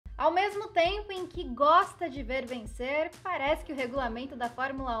Ao mesmo tempo em que gosta de ver vencer, parece que o regulamento da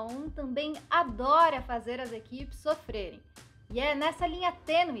Fórmula 1 também adora fazer as equipes sofrerem. E é nessa linha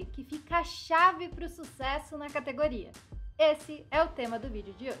tênue que fica a chave para o sucesso na categoria. Esse é o tema do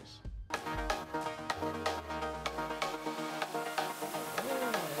vídeo de hoje.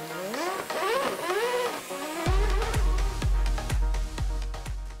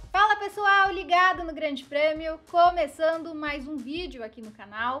 Fala pessoal, ligado no Grande Prêmio, começando mais um vídeo aqui no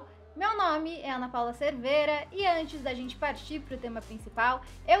canal. Meu nome é Paula Cerveira e antes da gente partir para o tema principal,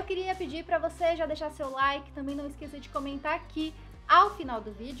 eu queria pedir para você já deixar seu like, também não esqueça de comentar aqui ao final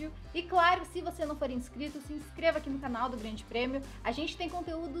do vídeo. E claro, se você não for inscrito, se inscreva aqui no canal do Grande Prêmio. A gente tem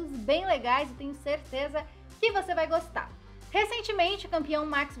conteúdos bem legais e tenho certeza que você vai gostar. Recentemente, o campeão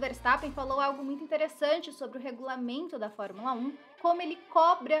Max Verstappen falou algo muito interessante sobre o regulamento da Fórmula 1, como ele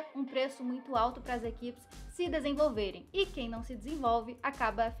cobra um preço muito alto para as equipes se desenvolverem, e quem não se desenvolve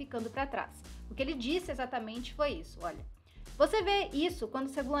acaba ficando para trás. O que ele disse exatamente foi isso, olha. Você vê isso quando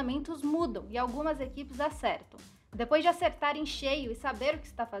os regulamentos mudam e algumas equipes acertam. Depois de acertar em cheio e saber o que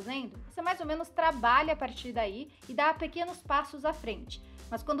está fazendo, você mais ou menos trabalha a partir daí e dá pequenos passos à frente.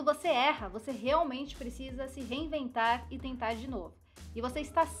 Mas quando você erra, você realmente precisa se reinventar e tentar de novo. E você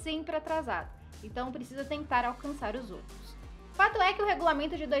está sempre atrasado, então precisa tentar alcançar os outros. Fato é que o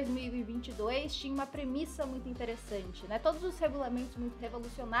regulamento de 2022 tinha uma premissa muito interessante, né? Todos os regulamentos muito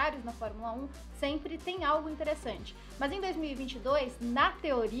revolucionários na Fórmula 1 sempre tem algo interessante. Mas em 2022, na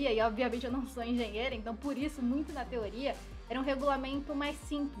teoria, e obviamente eu não sou engenheira, então por isso muito na teoria, era um regulamento mais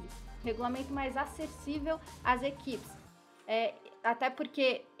simples, um regulamento mais acessível às equipes. Até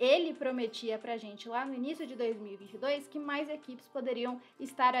porque ele prometia pra gente lá no início de 2022 que mais equipes poderiam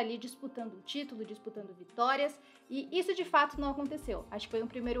estar ali disputando o título, disputando vitórias, e isso de fato não aconteceu. Acho que foi um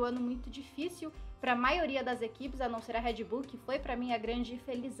primeiro ano muito difícil para a maioria das equipes, a não ser a Red Bull, que foi para mim a grande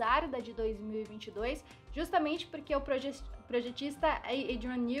felizarda de 2022, justamente porque o projetista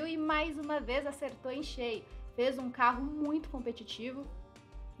Adrian Newey mais uma vez acertou em cheio, fez um carro muito competitivo,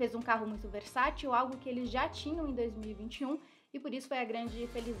 fez um carro muito versátil, algo que eles já tinham em 2021, e por isso foi a grande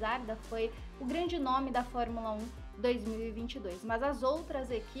felizarda, foi o grande nome da Fórmula 1 2022. Mas as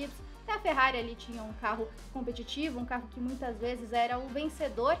outras equipes, até a Ferrari ali tinha um carro competitivo, um carro que muitas vezes era o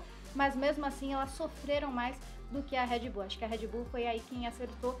vencedor, mas mesmo assim elas sofreram mais do que a Red Bull. Acho que a Red Bull foi aí quem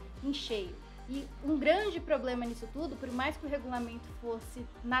acertou em cheio. E um grande problema nisso tudo, por mais que o regulamento fosse,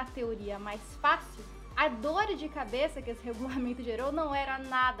 na teoria, mais fácil, a dor de cabeça que esse regulamento gerou não era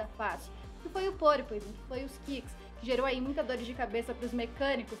nada fácil. Que foi o porpoising, que foi os kicks, que gerou aí muita dor de cabeça para os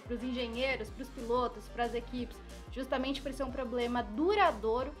mecânicos, para os engenheiros, para os pilotos, para as equipes, justamente por ser um problema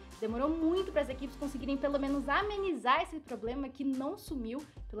duradouro. Demorou muito para as equipes conseguirem pelo menos amenizar esse problema que não sumiu,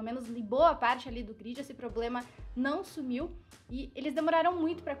 pelo menos em boa parte ali do grid esse problema não sumiu, e eles demoraram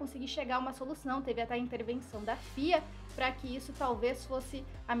muito para conseguir chegar a uma solução. Teve até a intervenção da FIA para que isso talvez fosse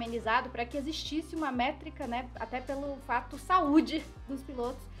amenizado, para que existisse uma métrica, né, até pelo fato saúde dos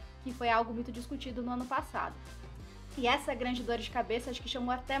pilotos, que foi algo muito discutido no ano passado. E essa grande dor de cabeça acho que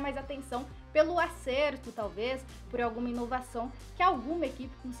chamou até mais atenção pelo acerto, talvez, por alguma inovação que alguma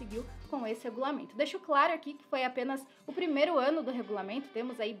equipe conseguiu com esse regulamento. Deixo claro aqui que foi apenas o primeiro ano do regulamento,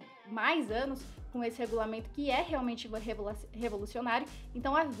 temos aí mais anos com esse regulamento que é realmente revolucionário,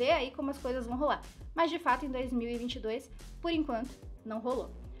 então a ver aí como as coisas vão rolar. Mas de fato em 2022, por enquanto, não rolou.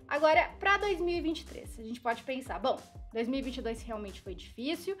 Agora, para 2023, a gente pode pensar, bom, 2022 realmente foi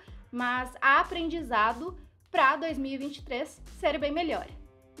difícil, mas há aprendizado para 2023 ser bem melhor.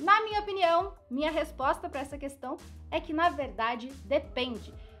 Na minha opinião, minha resposta para essa questão é que, na verdade,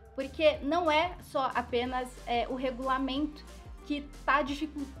 depende, porque não é só apenas o regulamento que está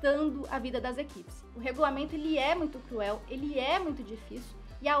dificultando a vida das equipes. O regulamento ele é muito cruel, ele é muito difícil,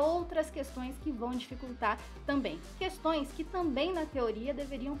 e há outras questões que vão dificultar também. Questões que também, na teoria,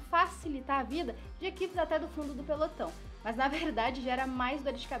 deveriam facilitar a vida de equipes até do fundo do pelotão. Mas, na verdade, gera mais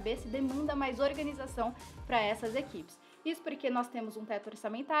dor de cabeça e demanda mais organização para essas equipes. Isso porque nós temos um teto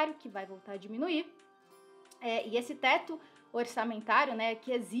orçamentário que vai voltar a diminuir. E esse teto orçamentário, né,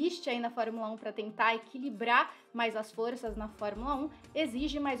 que existe aí na Fórmula 1 para tentar equilibrar mais as forças na Fórmula 1,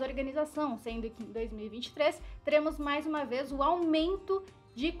 exige mais organização, sendo que em 2023 teremos mais uma vez o aumento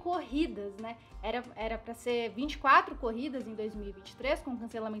de corridas, né? Era para ser 24 corridas em 2023, com o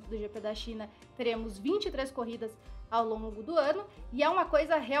cancelamento do GP da China, teremos 23 corridas ao longo do ano, e é uma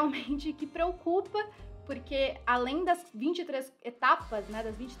coisa realmente que preocupa, porque além das 23 etapas, né,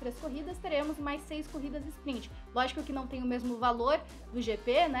 das 23 corridas, teremos mais 6 corridas sprint. Lógico que não tem o mesmo valor do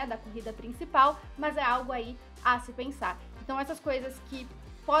GP, né, da corrida principal, mas é algo aí a se pensar. Então essas coisas que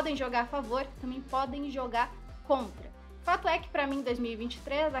podem jogar a favor, também podem jogar contra. Fato é que, para mim, em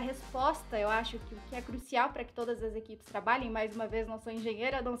 2023, a resposta, eu acho que o que é crucial para que todas as equipes trabalhem, mais uma vez, não sou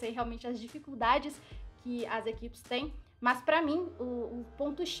engenheira, não sei realmente as dificuldades que as equipes têm, mas para mim o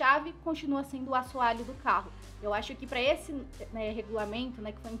ponto-chave continua sendo o assoalho do carro. Eu acho que para esse regulamento,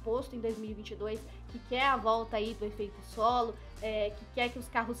 que foi imposto em 2022, que quer a volta aí do efeito solo, que quer que os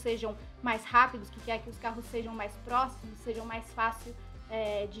carros sejam mais rápidos, que quer que os carros sejam mais próximos, sejam mais fácil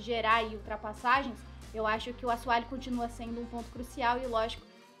de gerar aí ultrapassagens, eu acho que o assoalho continua sendo um ponto crucial e, lógico,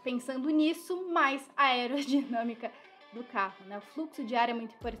 pensando nisso, mais a aerodinâmica do carro, O fluxo de ar é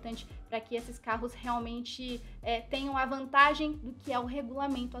muito importante para que esses carros realmente tenham a vantagem do que é o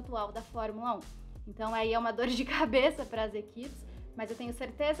regulamento atual da Fórmula 1. Então aí é uma dor de cabeça para as equipes, mas eu tenho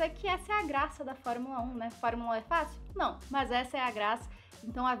certeza que essa é a graça da Fórmula 1, Fórmula 1 é fácil? Não, mas essa é a graça.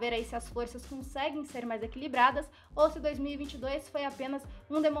 Então, a ver aí se as forças conseguem ser mais equilibradas ou se 2022 foi apenas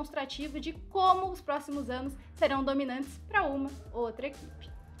um demonstrativo de como os próximos anos serão dominantes para uma ou outra equipe.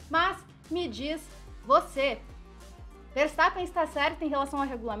 Mas me diz você, Verstappen está certo em relação ao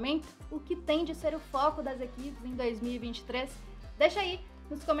regulamento? O que tem de ser o foco das equipes em 2023? Deixa aí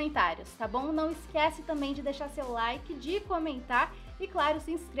nos comentários, tá bom? Não esquece também de deixar seu like, de comentar e, claro,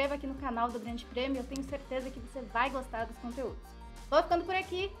 se inscreva aqui no canal do Grande Prêmio. Eu tenho certeza que você vai gostar dos conteúdos. Vou ficando por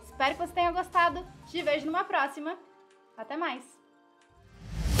aqui, espero que você tenha gostado. Te vejo numa próxima. Até mais!